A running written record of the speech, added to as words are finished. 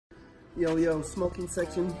Yo, smoking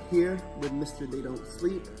section here with Mr. They Don't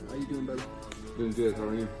Sleep. How you doing, brother? Doing good, how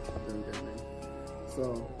are you? Doing good, man.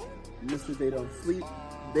 So, Mr. They Don't Sleep.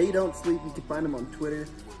 They Don't Sleep. You can find him on Twitter.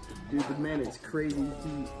 Dude, the man is crazy.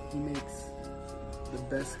 He makes the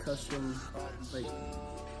best custom, like,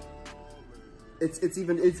 it's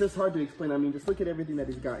just hard to explain. I mean, just look at everything that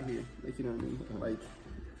he's got here. Like, you know what I mean? Like,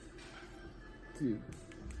 dude.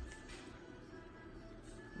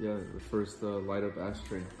 Yeah, the first light up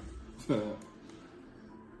ashtray. I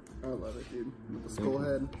love it, dude. With the skull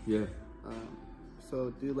head. Yeah. So,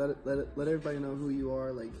 dude, let everybody know who you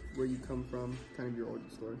are, like where you come from, kind of your origin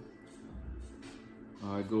story.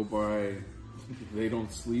 I go by They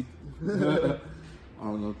Don't Sleep. I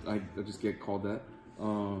don't know. I just get called that.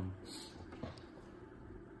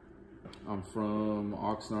 I'm from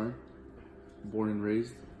Oxnard, born and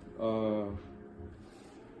raised.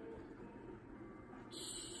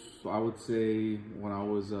 So I would say when I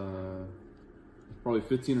was probably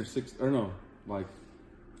 15 or 16, or no, like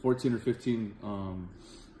 14 or 15,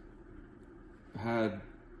 had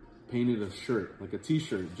painted a shirt, like a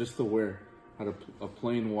t-shirt, just to wear. Had a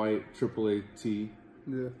plain white AAA tee.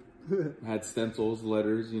 Yeah. Had stencils,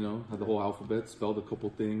 letters, you know, had the whole alphabet, spelled a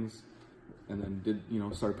couple things, and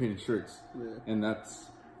then started painting shirts. Yeah. And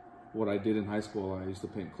that's what I did in high school. I used to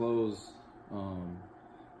paint clothes.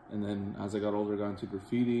 And then as I got older, I got into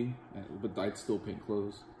graffiti, but I'd still paint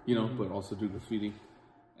clothes, you know, but also do graffiti.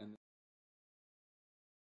 And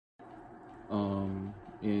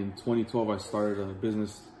in 2012, I started a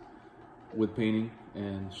business with painting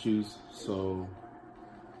and shoes. So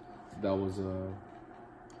that was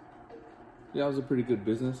it was a pretty good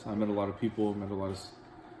business. I met a lot of people, met a lot of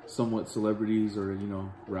somewhat celebrities or, you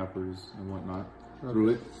know, rappers and whatnot through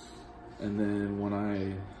it. And then when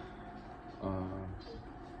I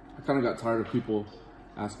kind of got tired of people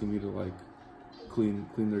asking me to like clean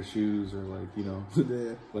their shoes or like, you know,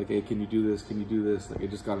 Yeah. like, hey, can you do this? Can you do this? Like,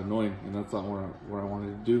 it just got annoying, and that's not what I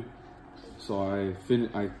wanted to do. So I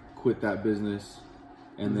quit that business,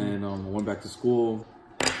 and then I went back to school,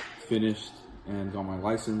 finished, and got my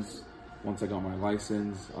license. Once I got my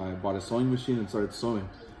license, I bought a sewing machine and started sewing.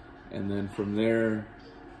 And then from there,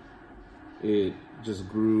 it just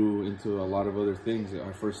grew into a lot of other things.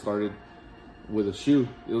 I first started with a shoe.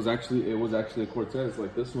 It was actually a Cortez,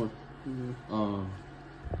 like this one.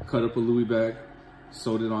 Cut up a Louis bag,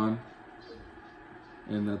 sewed it on,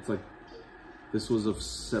 and that's like, this was of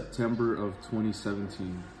September of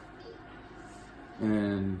 2017.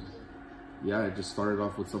 And yeah, I just started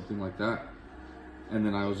off with something like that. And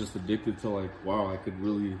then I was just addicted to like, wow, I could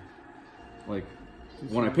really, like,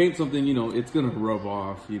 when I paint something, you know, it's gonna rub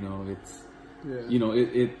off, you know, it's, Yeah. you know,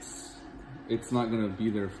 it's not gonna be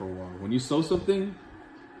there for a while. When you sew something,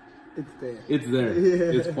 It's there. it's there.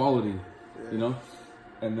 Yeah. It's quality, you know?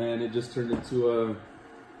 And then it just turned into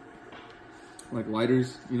like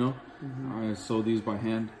lighters, you know? I sew these by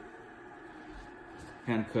hand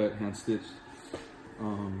cut, hand stitched.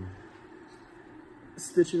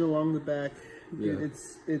 Stitching along the back, Yeah.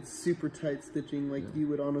 it's super tight stitching. Like you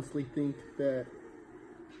would honestly think that,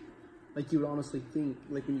 like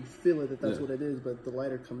when you feel it, that's what it is. But the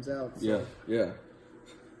lighter comes out. So. Yeah.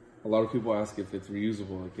 A lot of people ask if it's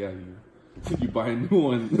reusable. Like, yeah, you buy a new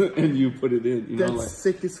one and you put it in. You know, That's like,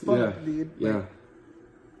 sick as fuck, dude. Like,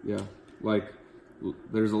 yeah. Like,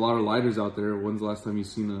 there's a lot of lighters out there. When's the last time you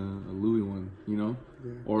seen a Louis one? You know,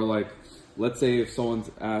 or like, let's say if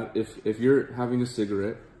someone's if you're having a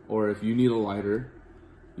cigarette, or if you need a lighter,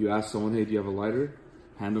 you ask someone, hey, do you have a lighter?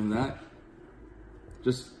 Hand them that.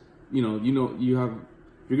 Just, you're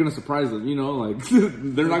gonna surprise them. You know, like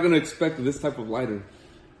they're not gonna expect this type of lighter.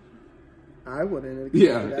 I wouldn't.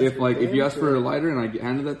 Yeah, if you ask for a lighter and I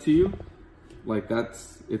handed that to you, like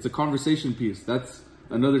it's a conversation piece. That's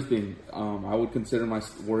another thing. I would consider my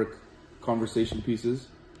work conversation pieces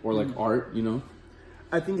or like art. You know.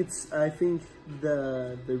 I think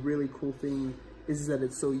the really cool thing is that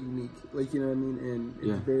it's so unique. Like, you know what I mean, and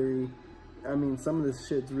it's very. I mean, some of this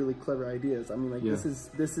shit's really clever ideas. I mean, like this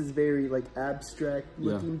is very like abstract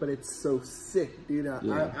looking, but it's so sick, dude.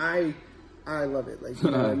 I love it. Like, you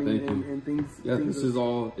know what I mean, and things. Yeah, things it's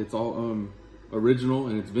all original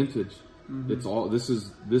and it's vintage. It's all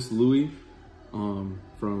this Louis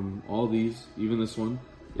from all these, even this one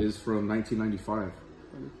is from 1995.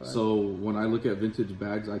 So when I look at vintage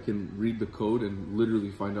bags, I can read the code and literally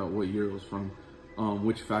find out what year it was from,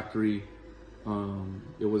 which factory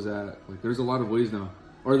it was at. Like, there's a lot of ways now,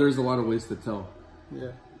 or there's a lot of ways to tell.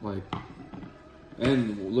 Yeah. Like,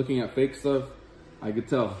 and looking at fake stuff, I could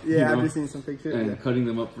tell. Yeah, I've just seen some fake shit. And cutting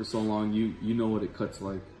them up for so long, you know what it cuts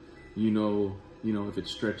like. You know if it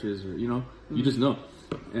stretches or you just know.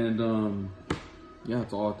 And yeah,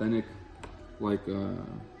 it's all authentic. Like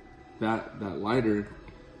that lighter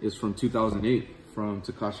is from 2008 from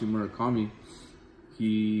Takashi Murakami.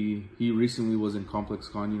 He recently was in Complex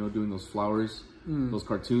Con, you know, doing those flowers, those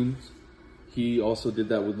cartoons. He also did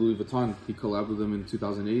that with Louis Vuitton. He collabed with them in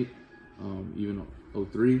 2008, even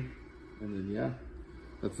 03. And then, yeah,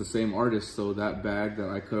 that's the same artist. So that bag that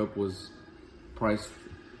I cut up was priced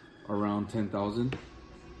around $10,000.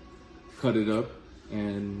 Cut it up,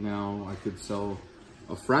 and now I could sell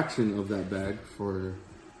a fraction of that bag for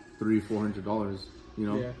 $300-400, you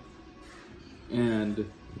know? Yeah. And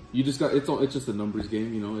you just got, it's just a numbers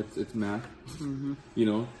game, you know, it's math. You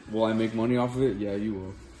know, will I make money off of it? Yeah, you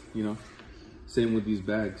will, you know? Same with these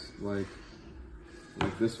bags, like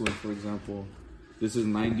this one, for example. This is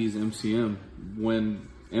 90s MCM, when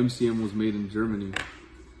MCM was made in Germany.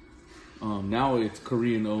 Now it's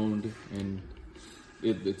Korean owned, and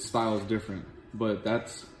its style is different, but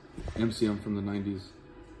that's MCM from the 90s.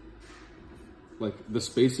 Like the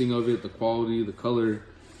spacing of it, the quality, the color.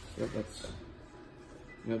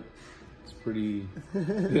 Yep, it's pretty.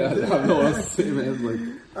 Yeah, I don't know what else to say, man. Like,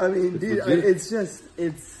 I mean, dude, it's just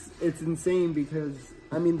it's insane because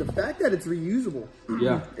I mean the fact that it's reusable,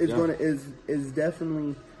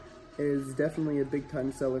 is definitely a big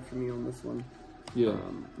time seller for me on this one. Yeah,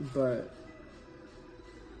 but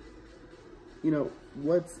you know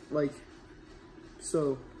what's like,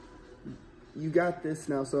 so you got this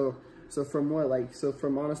now. So from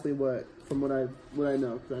honestly from what I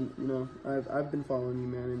know, cause I've been following you,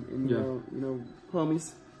 man, and you know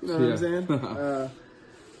homies, you know what I'm saying?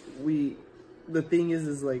 The thing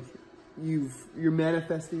is like you're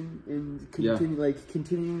manifesting and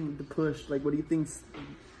continuing to push. Like, what do you think's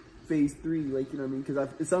phase 3? Like, you know what I mean? Because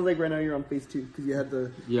it sounds like right now you're on phase 2 because you had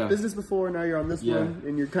the business before, now you're on this one,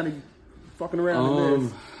 and you're kind of fucking around in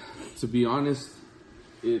this. To be honest,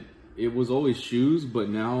 it was always shoes, but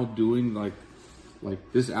now doing like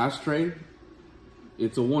this ashtray,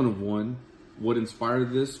 it's a one of one. What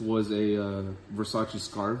inspired this was a Versace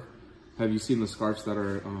scarf. Have you seen the scarves that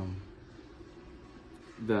are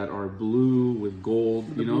blue with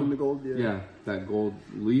gold? The blue and the gold, yeah, that gold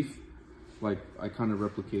leaf. Like, I kind of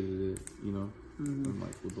replicated it, you know, and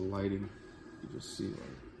like with the lighting, you just see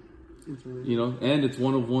like, you know, and it's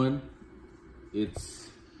one of one. It's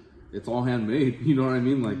all handmade, you know what I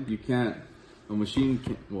mean? Like, you can't, a machine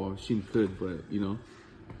could, but, you know,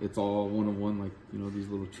 it's all one of one, like, you know, these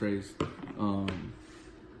little trays.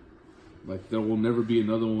 Like, there will never be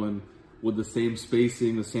another one with the same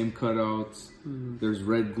spacing, the same cutouts. There's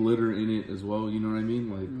red glitter in it as well, you know what I mean?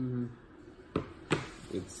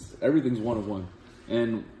 Like, everything's one of one.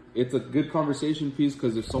 And it's a good conversation piece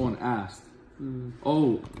because if someone asked,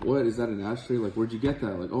 oh, what, is that an ashtray? Like, where'd you get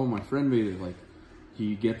that? Like, oh, my friend made it. Like,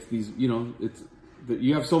 he gets these, you know,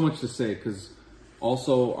 you have so much to say because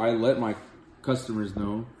also I let my customers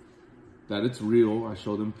know that it's real. I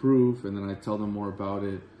show them proof, and then I tell them more about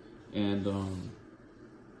it. And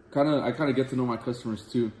I kind of get to know my customers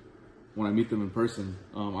too when I meet them in person.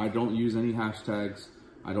 I don't use any hashtags.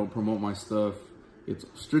 I don't promote my stuff. It's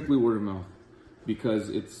strictly word of mouth because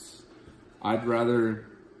I'd rather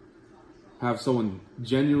have someone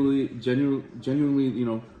genuinely, you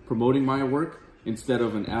know, promoting my work instead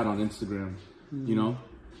of an ad on Instagram, you know?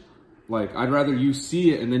 Like, I'd rather you see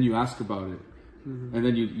it and then you ask about it. And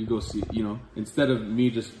then you go see it, you know? Instead of me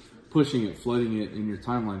just pushing it, flooding it in your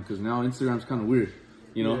timeline. Because now Instagram's kind of weird,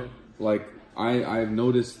 you know? Yeah. Like, I've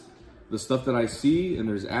noticed the stuff that I see and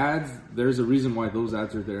there's ads, there's a reason why those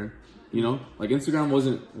ads are there, you know? Like, Instagram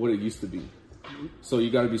wasn't what it used to be. So you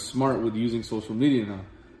got to be smart with using social media now,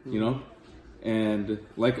 you know? And,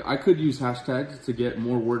 like, I could use hashtags to get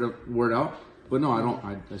more word out. But no, I don't.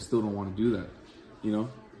 I still don't want to do that, you know.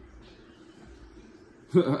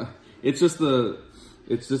 It's just the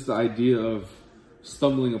idea of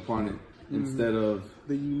stumbling upon it instead of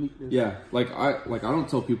the uniqueness. Yeah, like I don't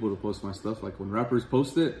tell people to post my stuff. Like, when rappers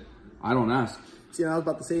post it, I don't ask. See, I was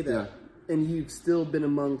about to say that. Yeah. And you've still been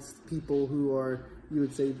amongst people who are, you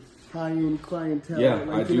would say, high-end clientele. Yeah,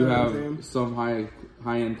 like, I do have some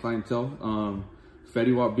high-end clientele.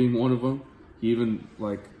 Fetty Wap being one of them. He even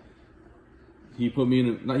he put me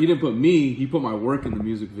in. He didn't put me. He put my work in the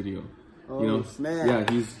music video. Oh, you know, snap. Yeah,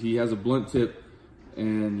 he has a blunt tip,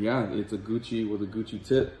 and yeah, it's a Gucci with a Gucci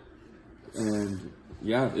tip, and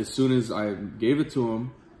yeah, as soon as I gave it to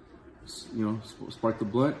him, you know, sparked the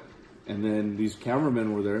blunt, and then these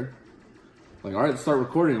cameramen were there. Like, all right, let's start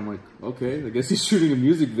recording. I'm like, okay, I guess he's shooting a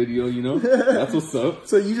music video, you know? That's what's up.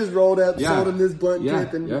 So you just rolled up, sold him this blunt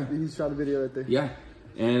tip, and he shot a video right there. Yeah.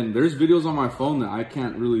 And there's videos on my phone that I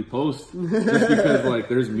can't really post just because, like,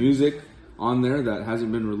 there's music on there that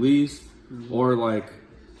hasn't been released, or like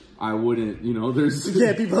I wouldn't, you know, there's you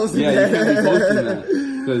can't be posting that. You can't be posting that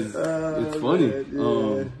because it's funny.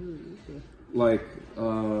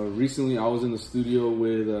 Recently I was in the studio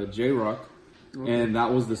with J-Rock, and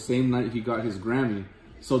that was the same night he got his Grammy.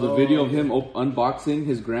 So the video of him unboxing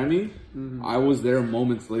his Grammy, I was there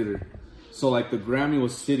moments later. So like the Grammy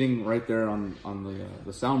was sitting right there on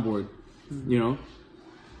the soundboard, you know,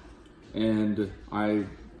 and I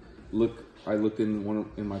looked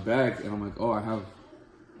in my bag, and I'm like, oh, I have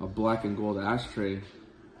a black and gold ashtray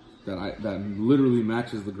that literally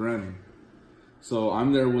matches the Grammy. So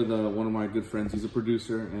I'm there with one of my good friends. He's a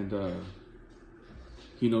producer, and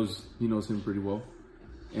he knows him pretty well.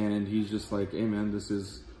 And he's just like, hey man, this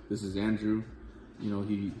is Andrew. You know,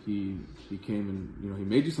 he came and, you know, he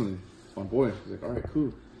made you something. It's my boy. He's like, all right,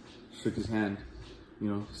 cool. Shook his hand, you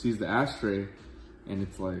know, sees the ashtray, and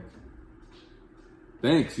it's like,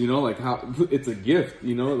 thanks, you know, like how it's a gift,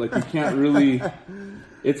 you know, like you can't really.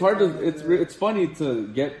 It's hard to. It's funny to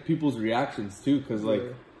get people's reactions too, because like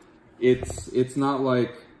it's not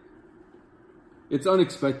like it's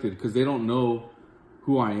unexpected because they don't know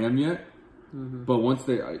who I am yet. But once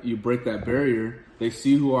you break that barrier, they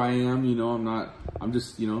see who I am. You know, I'm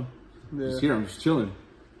just, you know, just here. I'm just chilling,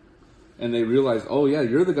 and they realize, oh yeah,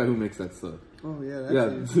 you're the guy who makes that stuff. Oh yeah,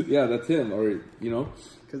 that's him. Yeah, that's him. Or, you know,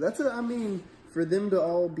 because I mean, for them to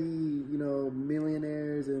all be, you know,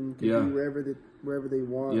 millionaires and can be wherever they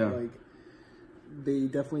want, like they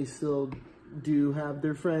definitely still do have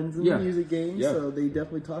their friends in the music game, so they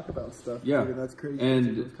definitely talk about stuff. Yeah, that's crazy.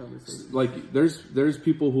 And like, there's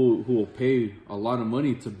people who will pay a lot of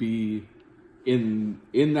money to be in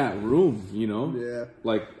that room. You know,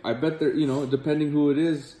 like I bet there, you know, depending who it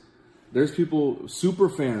is, there's people super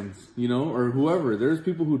fans, you know, or whoever. There's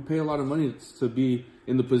people who'd pay a lot of money to be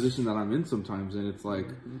in the position that I'm in sometimes, and it's like,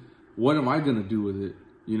 what am I gonna do with it?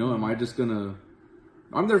 You know, am I just gonna?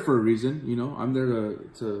 I'm there for a reason, you know. I'm there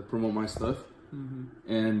to promote my stuff,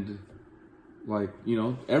 and like, you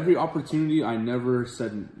know, every opportunity I never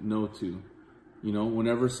said no to. You know,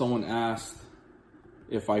 whenever someone asked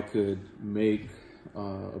if I could make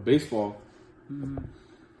a baseball, in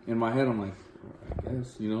my head I'm like, I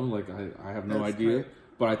guess, you know, like I have no idea, great.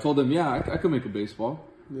 But I told them, I could make a baseball.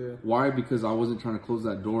 Yeah. Why? Because I wasn't trying to close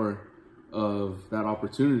that door of that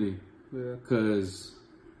opportunity. Yeah. Because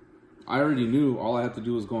I already knew all I had to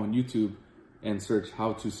do was go on YouTube and search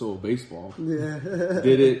how to sew a baseball. Yeah.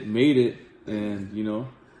 Did it, made it, and, you know,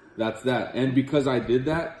 that's that. And because I did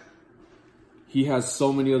that, he has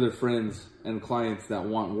so many other friends and clients that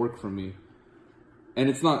want work from me. And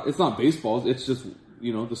it's not baseballs, it's just,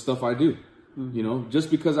 you know, the stuff I do. You know, just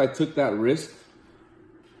because I took that risk,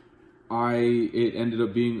 it ended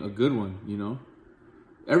up being a good one, you know.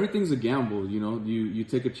 Everything's a gamble, you know. You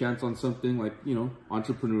take a chance on something, like, you know,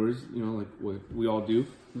 entrepreneurs, you know, like what we all do.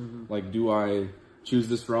 Like, do I choose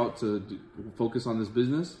this route to focus on this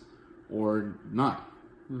business or not?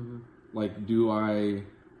 Like, do I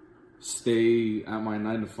stay at my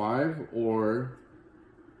 9 to 5, or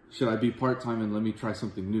should I be part-time and let me try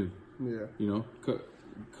something new? Yeah. You know,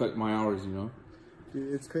 cut my hours, you know.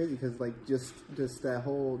 Dude, it's crazy because like just the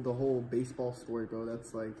whole baseball story, bro.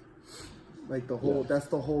 That's like the whole that's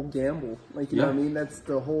the whole gamble. Like, you know what I mean? That's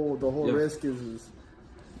the whole risk is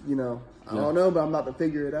you know, I don't know, but I'm about to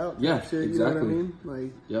figure it out. Yeah, shit, exactly. You know what I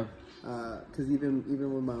mean? Like, because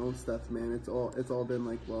even with my own stuff, man, it's all been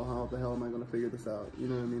like, well, how the hell am I gonna figure this out? You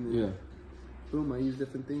know what I mean? And boom, I use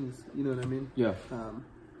different things. You know what I mean? Yeah.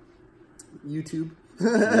 YouTube.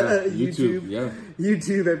 YouTube,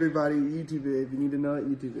 YouTube, everybody. YouTube it. If you need to know it,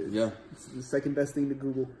 YouTube it. Yeah. It's the second best thing to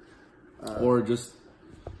Google. Or just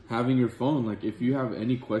having your phone. Like, if you have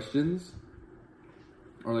any questions,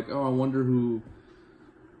 or like, oh, I wonder who,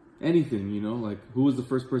 anything, you know, like, who was the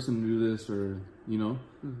first person to do this, or, you know,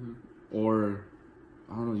 or,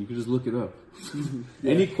 I don't know, you could just look it up.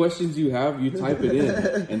 Any questions you have, you type it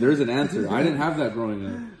in, and there's an answer. I didn't have that growing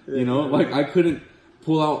up, you know, like, I couldn't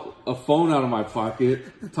pull out a phone out of my pocket,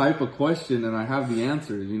 type a question, and I have the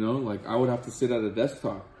answer, you know? Like, I would have to sit at a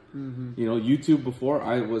desktop. You know, YouTube before,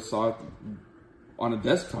 I saw it on a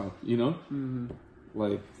desktop, you know?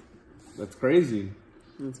 Like, that's crazy.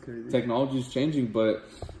 That's crazy. Technology's changing, but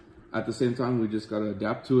at the same time, we just got to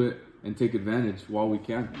adapt to it and take advantage while we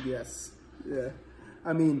can. Yes. Yeah.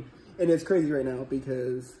 I mean, and it's crazy right now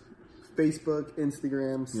because Facebook,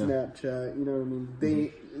 Instagram, Snapchat, you know what I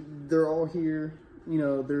mean? They're all here. You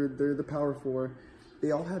know, they're the Power Four,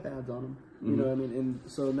 they all have ads on them. You know what I mean? And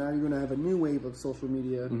so now you're going to have a new wave of social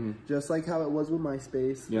media, just like how it was with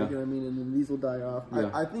MySpace. Yeah. You know what I mean? And then these will die off. Yeah.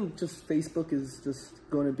 I think just Facebook is just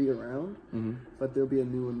going to be around, but there'll be a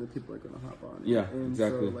new one that people are going to hop on. Yeah, and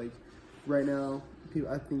exactly. so, like, right now,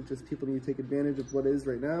 I think just people need to take advantage of what is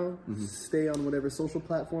right now. Stay on whatever social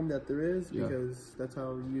platform that there is, because that's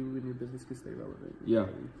how you and your business can stay relevant. Yeah.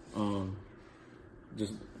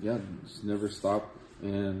 Just never stop.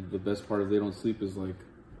 And the best part of They Don't Sleep is, like,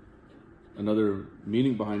 another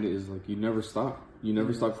meaning behind it is, like, you never stop. You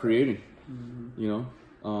never stop creating, you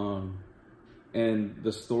know? And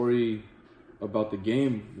the story about the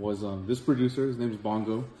game was this producer, his name's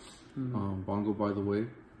Bongo. Bongo, by the way,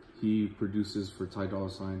 he produces for Ty Dolla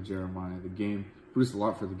 $ign, Jeremiah, the game. Produced a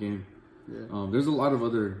lot for the game. Yeah. There's a lot of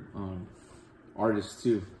other artists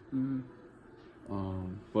too.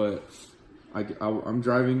 But I'm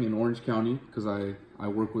driving in Orange County because I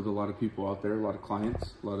work with a lot of people out there, a lot of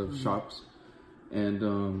clients, a lot of shops. And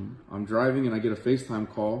I'm driving and I get a FaceTime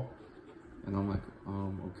call. And I'm like,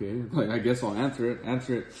 okay. Like, I guess I'll answer it.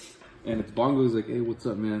 And it's Bongo. He's like, hey, what's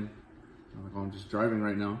up, man? I'm like, oh, I'm just driving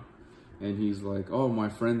right now. And he's like, oh, my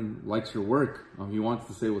friend likes your work. He wants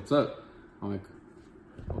to say what's up. I'm like,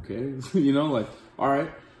 okay. You know, like, all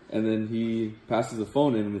right. And then he passes the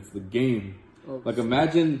phone and it's the game. Oh, like,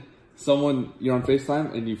 imagine you're on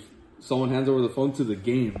FaceTime and someone hands over the phone to the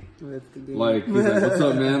game. That's the game. Like, he's like, what's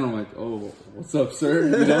up, man? I'm like, oh, what's up, sir?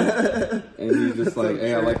 You know? And he's just like,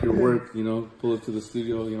 hey, I like your work, you know, pull up to the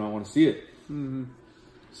studio, you know, I want to see it.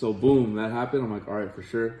 So boom, that happened. I'm like, all right, for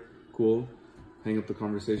sure. Cool. Hang up the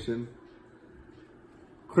conversation.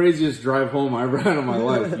 Craziest drive home I ever had in my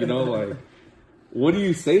life, you know, like, what do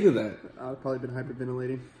you say to that? I've probably been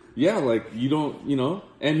hyperventilating. Yeah, like, you don't, you know,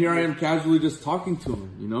 and here I am casually just talking to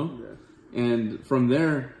him, you know? Yeah. And from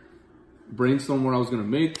there, brainstormed what I was going to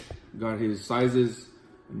make, got his sizes,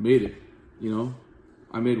 and made it, you know?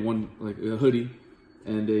 I made one, like, a hoodie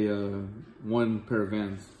and one pair of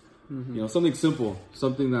Vans. You know, something simple,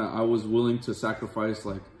 something that I was willing to sacrifice.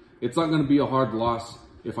 Like, it's not going to be a hard loss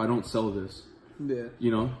if I don't sell this. Yeah.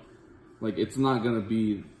 You know? Like, it's not going to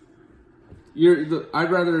be... I'd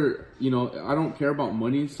rather, you know, I don't care about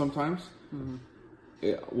money sometimes.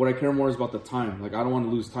 What I care more is about the time. Like, I don't want to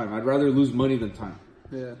lose time. I'd rather lose money than time.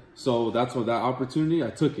 Yeah. So that's what that opportunity,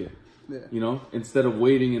 I took it. Yeah. You know, instead of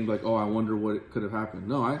waiting and like, oh, I wonder what could have happened.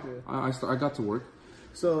 No, I got to work.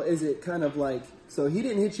 So is it kind of like, so he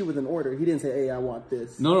didn't hit you with an order. He didn't say, hey, I want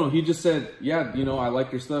this. No, he just said, yeah, you know, I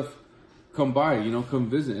like your stuff. Come by, you know, come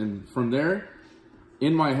visit. And from there,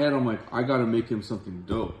 in my head, I'm like, I got to make him something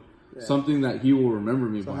dope. Yeah. Something that he will remember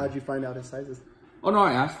me by. So how'd you find out his sizes? Oh, no,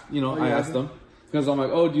 I asked. You know, I asked him. Because I'm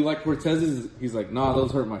like, oh, do you like Cortez's? He's like, nah,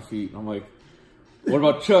 those hurt my feet. I'm like, what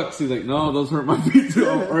about Chuck's? He's like, no, those hurt my feet too.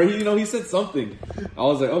 Or, you know, he said something. I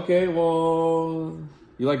was like, okay, well,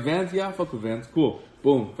 you like Vans? Yeah, I fuck with Vans. Cool.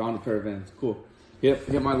 Boom, found a pair of Vans. Cool. Hit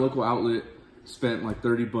my local outlet, spent like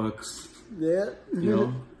 $30. Yeah. You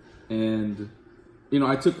know, and, you know,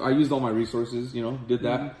 I used all my resources, you know, did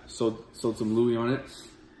that, sold some Louis on it,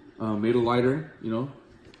 made a lighter, you know,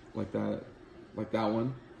 like that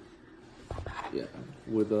one. Yeah,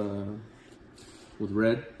 with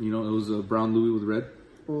red, you know, it was a brown Louis with red.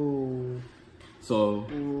 Oh. So,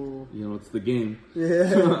 you know, it's the game.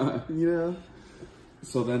 Yeah. Yeah.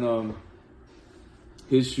 So then,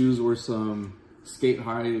 his shoes were some skate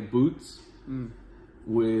high boots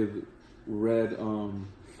with red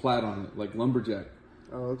plaid on it, like lumberjack.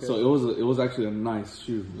 Oh, okay. So it was actually a nice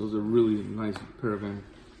shoe. It was a really nice pair of Vans.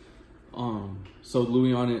 So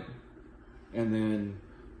Louis on it, and then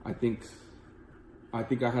I think I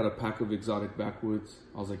had a pack of exotic backwoods.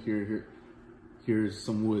 I was like, here's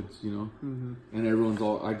some woods, you know? And everyone's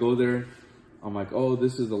all, I go there, I'm like, oh,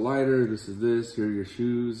 this is the lighter, this is this, here are your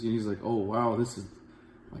shoes. And he's like, oh, wow, this is,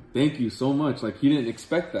 like, thank you so much. Like, he didn't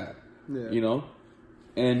expect that, you know?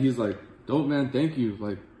 And he's like, dope, man, thank you.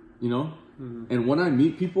 Like, you know? And when I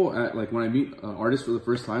meet people when I meet artists for the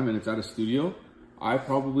first time and it's at a studio, I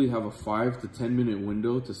probably have a 5 to 10 minute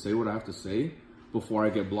window to say what I have to say before I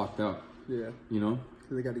get blocked out. Yeah. You know?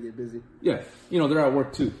 Because they got to get busy. Yeah. You know, they're at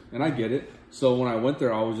work too. And I get it. So when I went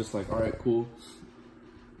there, I was just like, all right, cool.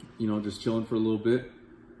 You know, just chilling for a little bit.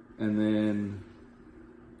 And then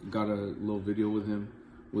got a little video with him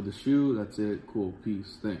with the shoe. That's it. Cool.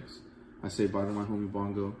 Peace. Thanks. I say bye to my homie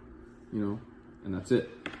Bongo, you know, and that's it.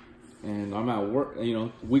 And I'm at work, you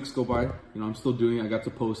know, weeks go by. You know, I'm still doing it. I got to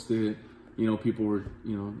post it. You know, people were,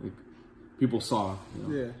 you know, like, people saw, you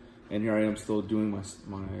know. Yeah. And here I am still doing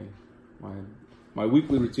my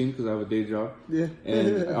weekly routine because I have a day job. Yeah.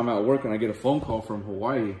 And I'm at work and I get a phone call from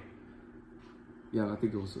Hawaii. Yeah, I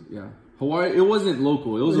think it was, Hawaii, it wasn't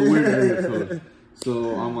local. It was a weird area code.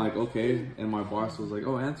 So I'm like, okay. And my boss was like,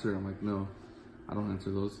 oh, answer. I'm like, no, I don't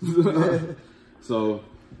answer those. So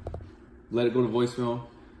let it go to voicemail.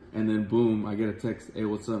 And then boom, I get a text. Hey,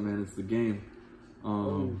 what's up, man? It's the game.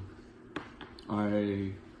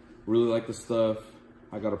 I really like the stuff.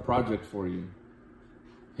 I got a project for you.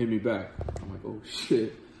 Hit me back. I'm like, oh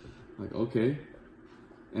shit. I'm like, okay.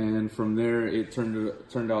 And from there, it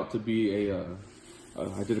turned out to be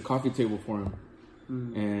I did a coffee table for him.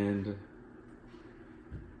 And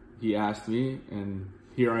he asked me, and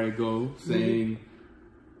here I go saying,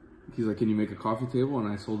 he's like, can you make a coffee table? And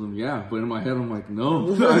I told him, yeah. But in my head, I'm like,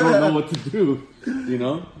 no, I don't know what to do, you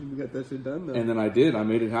know? You got that shit done, though. And then I did. I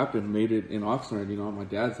made it happen. Made it in Oxnard, you know, at my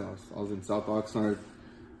dad's house. I was in South Oxnard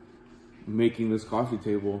making this coffee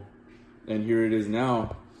table. And here it is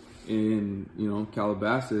now in, you know,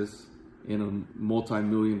 Calabasas in a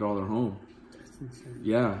multi-million-dollar home. That's insane.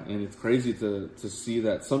 Yeah, and it's crazy to see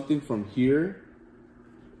that something from here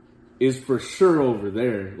is for sure over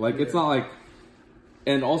there. Like, it's not like...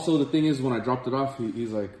 And also the thing is, when I dropped it off,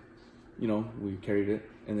 he's like, you know, we carried it.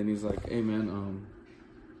 And then he's like, hey, man,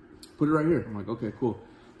 put it right here. I'm like, okay, cool.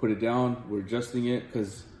 Put it down. We're adjusting it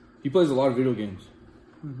because he plays a lot of video games.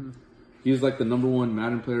 He's like the #1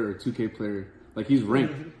 Madden player or 2K player. Like, he's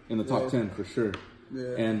ranked in the top 10 for sure.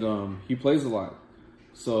 Yeah. And he plays a lot.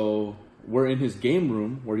 So we're in his game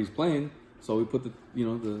room where he's playing. So we put the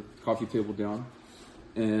coffee table down.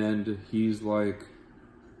 And he's like,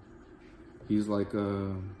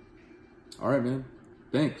 all right, man,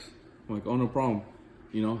 thanks. I'm like, oh, no problem.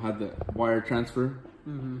 You know, had the wire transfer.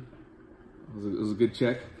 It was a good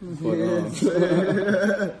check. But,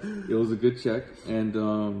 it was a good check. And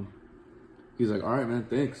he's like, all right, man,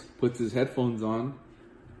 thanks. Puts his headphones on.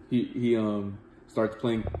 He starts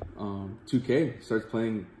playing 2K. Starts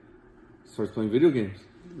playing video games.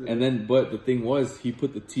 And then, but the thing was, he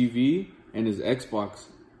put the TV and his Xbox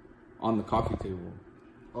on the coffee table.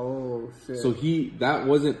 Oh shit! So that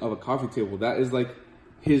wasn't of a coffee table. That is like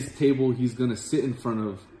his table. He's gonna sit in front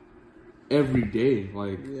of every day.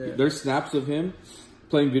 Like, there's snaps of him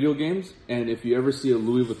playing video games, and if you ever see a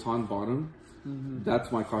Louis Vuitton bottom, that's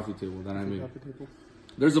my coffee table that I made.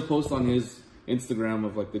 There's a post on his Instagram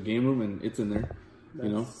of like the game room, and it's in there. That's,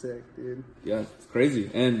 you know, sick, dude. Yeah, it's crazy.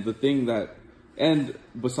 And the thing and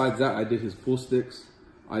besides that, I did his pool sticks.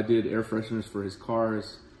 I did air fresheners for his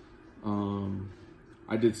cars.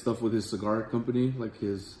 I did stuff with his cigar company, like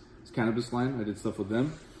his cannabis line. I did stuff with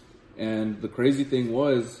them. And the crazy thing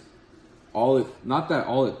was, not that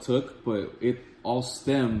all it took, but it all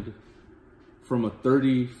stemmed from a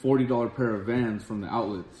 $30, $40 pair of Vans from the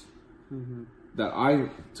outlets that I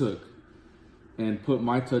took and put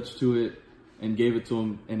my touch to it and gave it to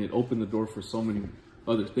him, and it opened the door for so many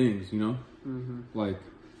other things, you know? Like,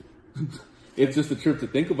 it's just a trip to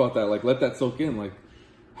think about that. Like, let that soak in. Like,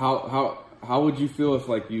 how would you feel if,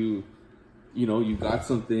 like, you got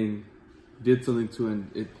something, did something to it,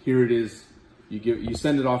 and here it is, you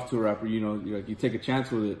send it off to a rapper, you know, you take a chance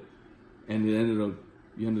with it, and you ended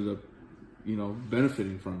up, you know,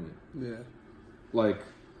 benefiting from it. Yeah. Like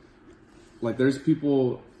there's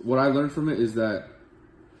people, what I learned from it is that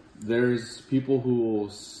there's people who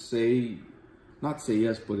will not say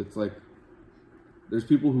yes, but it's like, there's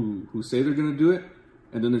people who say they're going to do it,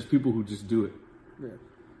 and then there's people who just do it. Yeah.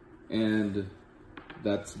 And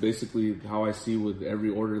that's basically how I see with every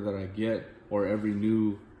order that I get, or every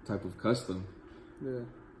new type of custom. Yeah.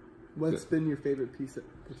 What's been your favorite piece that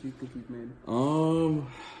you think you've made?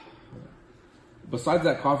 Besides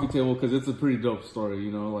that coffee table, because it's a pretty dope story,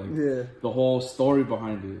 you know, like the whole story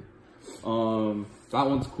behind it. That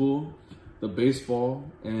one's cool. The baseball,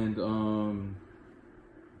 and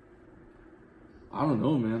I don't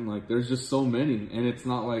know, man. Like, there's just so many, and it's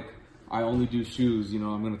not like I only do shoes. You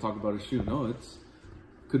know, I'm going to talk about a shoe. No,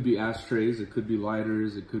 could be ashtrays, it could be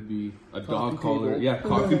lighters, it could be a dog collar. Yeah,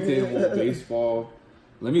 coffee table, baseball.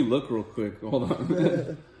 Let me look real quick. Hold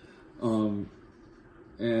on.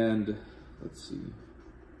 And let's see.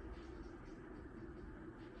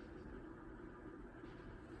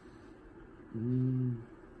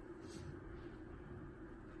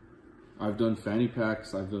 I've done fanny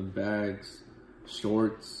packs, I've done bags,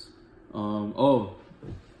 shorts. One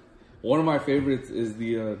of my favorites is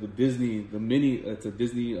the Disney, it's a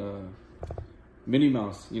Disney Minnie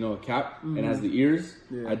Mouse, you know, a cap, and has the ears.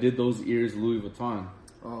 Yeah. I did those ears Louis Vuitton.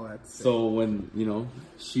 Oh, that's sick. So when, you know,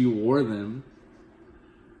 she wore them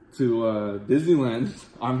to Disneyland,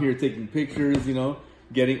 I'm here taking pictures, you know,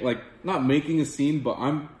 getting, like, not making a scene, but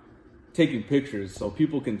I'm taking pictures so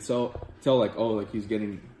people can tell like, oh, like he's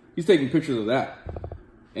taking pictures of that.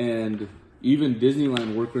 And even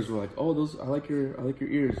Disneyland workers were like, "Oh, I like your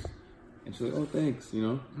ears," and she's like, "Oh, thanks," you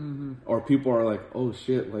know. Mm-hmm. Or people are like, "Oh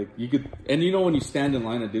shit!" Like you could, and you know when you stand in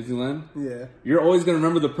line at Disneyland, you're always gonna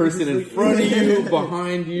remember the person in front of you,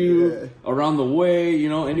 behind you, around the way, you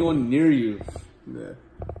know, anyone near you.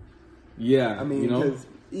 Yeah. I mean, because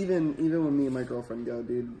even when me and my girlfriend go,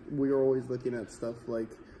 dude, we're always looking at stuff like,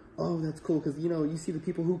 oh, that's cool, because, you know, you see the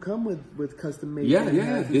people who come with custom made. Yeah,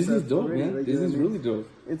 Disney's dope, man. Like, Disney's really dope.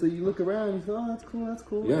 And so you look around and you say, oh, that's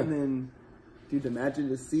cool. Yeah. And then, dude, imagine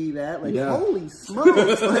to see that. Like, holy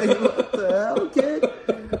smokes. Like, what the hell, kid?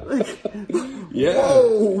 Like,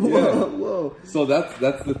 whoa. So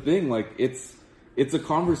that's the thing. Like, it's a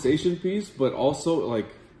conversation piece, but also, like,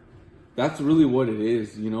 that's really what it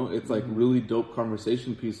is, you know? It's, like, really dope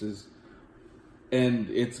conversation pieces. And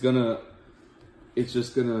it's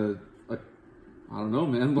just gonna, like, I don't know,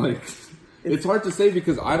 man. Like, it's hard to say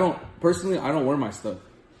because I don't wear my stuff.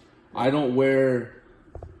 I don't wear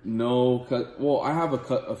I have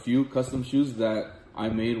a few custom shoes that I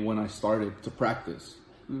made when I started to practice.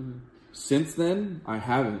 Mm-hmm. Since then, I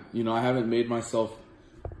haven't. You know, I haven't made myself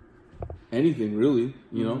anything really,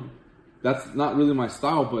 you know. That's not really my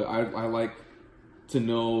style, but I like to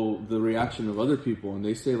know the reaction of other people. And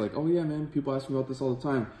they say like, oh yeah, man, people ask me about this all the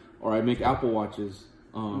time. Or I make Apple Watches.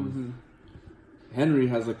 Henry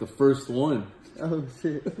has like the first one. Oh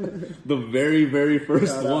shit! The very, very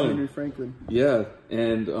first one. Henry Franklin. Yeah,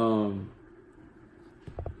 and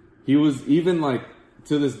he was even like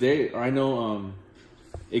to this day. I know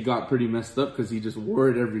it got pretty messed up because he just wore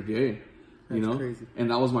it every day. That's you know, crazy.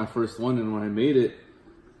 And that was my first one. And when I made it,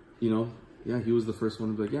 you know, yeah, he was the first one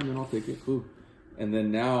to be like, yeah, man, I'll take it, cool. And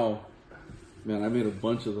then now, man, I made a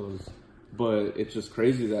bunch of those. But it's just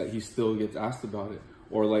crazy that he still gets asked about it.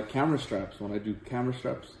 Or like camera straps. When I do camera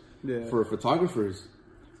straps for photographers,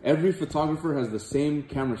 every photographer has the same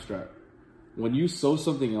camera strap. When you sew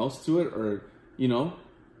something else to it, or you know,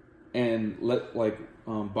 and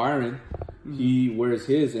Byron, he wears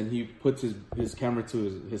his and he puts his camera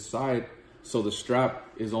to his side, so the strap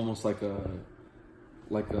is almost like it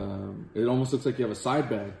almost looks like you have a side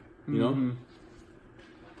bag, you know,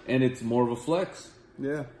 and it's more of a flex.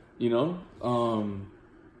 Yeah. You know,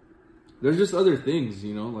 there's just other things,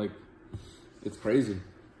 you know, like, it's crazy.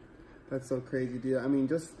 That's so crazy, dude. I mean,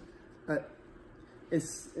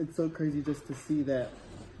 it's so crazy just to see that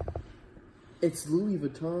it's Louis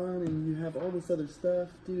Vuitton and you have all this other stuff,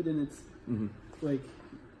 dude, and it's like,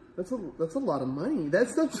 that's a lot of money. That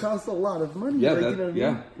stuff costs a lot of money. Yeah, like, you know what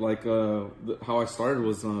I mean? Like, how I started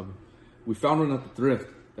was, we found one at the thrift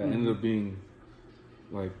that ended up being,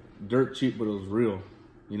 like, dirt cheap, but it was real.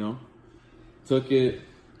 You know, took it,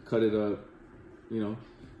 cut it up, you know,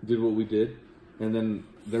 did what we did. And then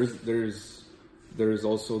there's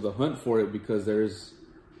also the hunt for it because there's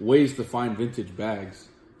ways to find vintage bags.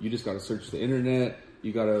 You just got to search the internet.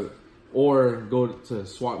 You got to, or go to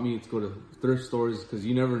swap meets, go to thrift stores, because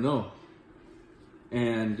you never know.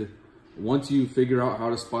 And once you figure out how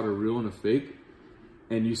to spot a real and a fake,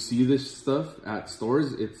 and you see this stuff at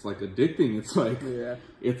stores, it's like addicting. It's like,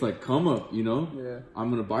 it's like come up, you know? Yeah. I'm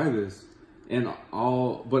going to buy this. And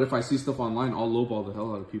but if I see stuff online, I'll lowball the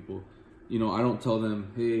hell out of people. You know, I don't tell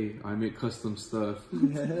them, hey, I make custom stuff.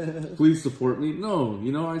 Please support me. No,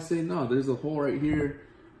 you know, I say, no, there's a hole right here.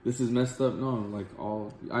 This is messed up. No, like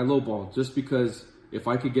I lowball just because if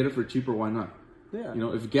I could get it for cheaper, why not? Yeah. You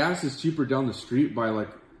know, if gas is cheaper down the street by like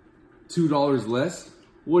 $2 less,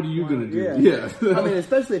 what are you gonna do? Yeah. I mean,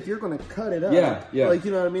 especially if you're gonna cut it up. Yeah. Like,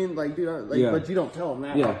 you know what I mean? Like, dude, but you don't tell them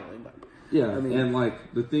that. Yeah. Probably, but, yeah. I mean, and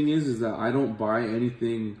like the thing is that I don't buy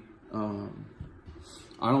anything.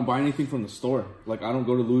 I don't buy anything from the store. Like, I don't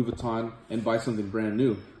go to Louis Vuitton and buy something brand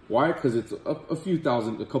new. Why? Because it's a few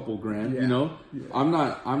thousand, a couple grand. You know, I'm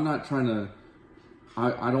not trying to.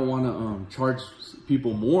 I don't want to charge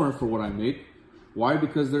people more for what I make. Why?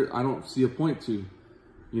 Because I don't see a point to.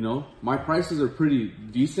 You know, my prices are pretty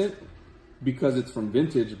decent because it's from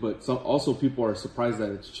vintage, but also people are surprised that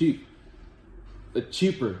it's cheap. It's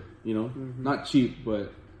cheaper, you know, not cheap,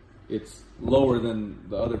 but it's lower than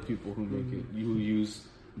the other people who make it, who use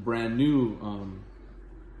brand new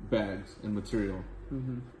bags and material.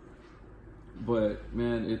 But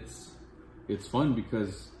man, it's fun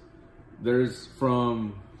because there's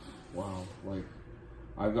like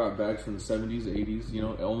I've got bags from the 70s, 80s, you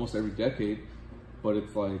know, almost every decade. But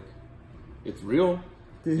it's like, it's real.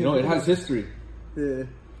 You know, it has history. Yeah.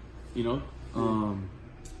 You know?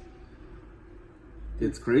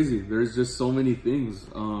 It's crazy. There's just so many things.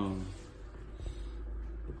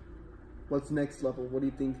 What's next level? What do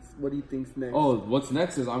you think's next? Oh, what's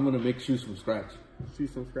next is I'm going to make shoes from scratch.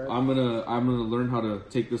 Shoes from scratch. I'm gonna learn how to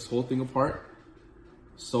take this whole thing apart,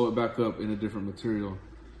 sew it back up in a different material.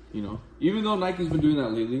 You know, even though Nike's been doing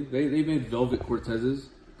that lately, they made Velvet Cortezes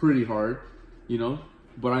pretty hard. You know,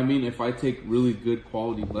 but I mean, if I take really good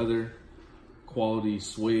quality leather, quality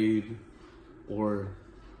suede, or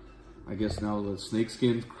I guess now the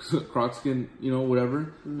snakeskin, croc skin, you know,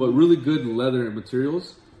 whatever, but really good leather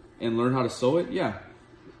materials, and learn how to sew it, yeah.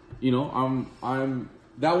 You know,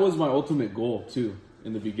 that was my ultimate goal too.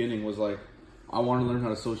 In the beginning, was like, I want to learn how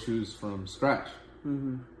to sew shoes from scratch.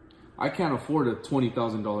 Mm-hmm. I can't afford a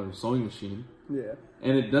 $20,000 sewing machine. Yeah.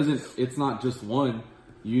 And it's not just one.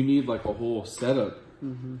 You need like a whole setup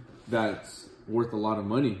that's worth a lot of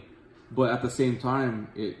money. But at the same time,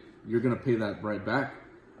 you're going to pay that right back.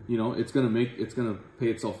 You know, it's going to pay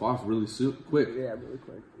itself off really quick. Yeah, really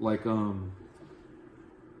quick. Like,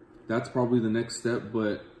 that's probably the next step.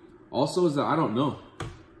 But also is that I don't know.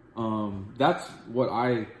 That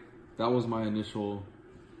was my initial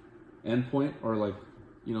endpoint, or like,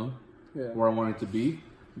 you know, where I wanted to be.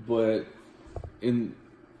 But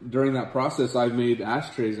during that process, I've made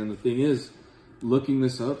ashtrays, and the thing is, looking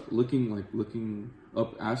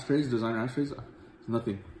up ashtrays, designer ashtrays,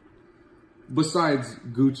 nothing. Besides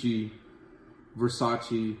Gucci,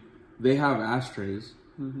 Versace, they have ashtrays,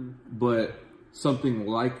 but something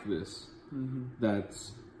like this that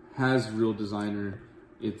has real designer,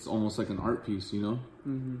 it's almost like an art piece, you know?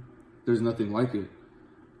 There's nothing like it.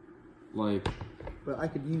 Like, but I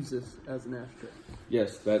could use this as an ashtray.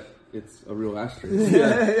 Yes, it's a real ashtray.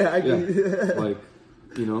 Yeah. Like,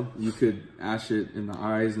 you know, you could ash it in the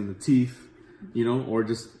eyes and the teeth, you know, or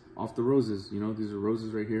just off the roses. You know, these are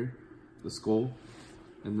roses right here, the skull,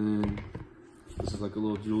 and then this is like a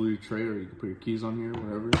little jewelry tray, or you can put your keys on here,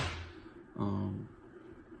 whatever.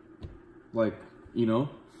 Like, you know,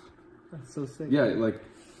 that's so sick. Yeah, like,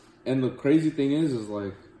 and the crazy thing is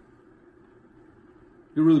like,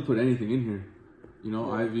 you really put anything in here. You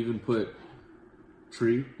know, I've even put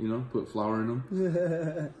tree, you know, put flower in them.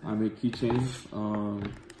 I make keychains.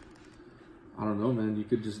 I don't know, man. You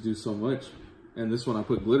could just do so much. And this one I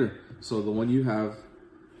put glitter. So the one you have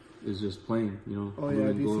is just plain, you know. Oh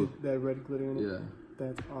yeah, do you see that red glitter in it? Yeah.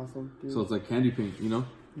 That's awesome, dude. So it's like candy paint, you know.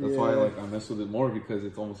 That's why I mess with it more, because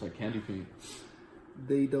it's almost like candy paint.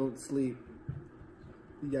 They don't sleep.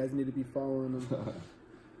 You guys need to be following them.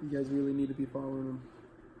 You guys really need to be following them.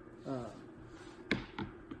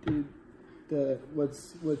 Dude,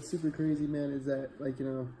 what's super crazy, man, is that, like, you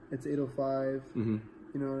know, it's 8:05. You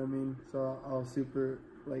know what I mean? So I was super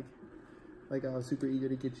I was super eager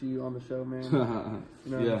to get you on the show, man. You know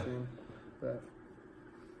what I'm saying? But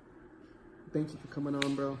thank you for coming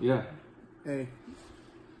on, bro. Yeah. Hey,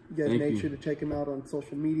 you guys make sure to check him out on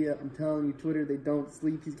social media. I'm telling you, Twitter, they don't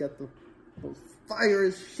sleep. He's got the most fire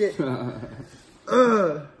as shit. My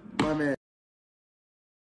man.